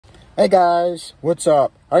Hey guys, what's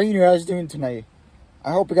up? How are you guys doing tonight?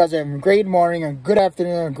 I hope you guys are having a great morning, a good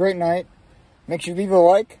afternoon, a great night. Make sure you leave a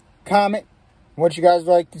like, comment, what you guys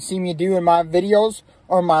like to see me do in my videos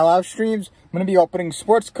or my live streams. I'm going to be opening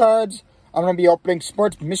sports cards. I'm going to be opening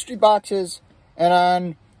sports mystery boxes. And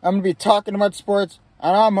I'm going to be talking about sports.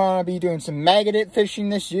 And I'm going to be doing some magnet fishing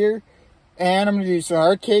this year. And I'm going to do some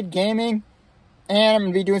arcade gaming. And I'm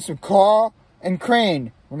going to be doing some claw and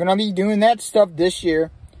crane. We're going to be doing that stuff this year.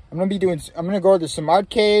 I'm going to go to some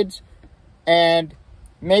arcades and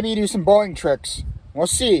maybe do some bowling tricks. We'll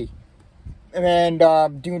see. And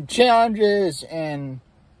doing challenges and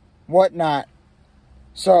whatnot.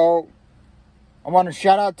 So, I want to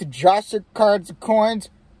shout out to Joseph Cards and Coins,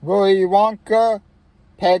 Willy Wonka,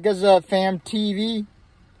 Pegasus Fam TV,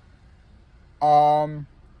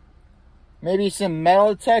 maybe some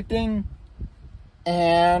metal detecting,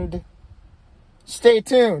 and stay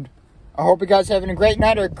tuned. I hope you guys are having a great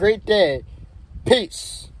night or a great day.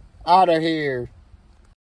 Peace. Out of here.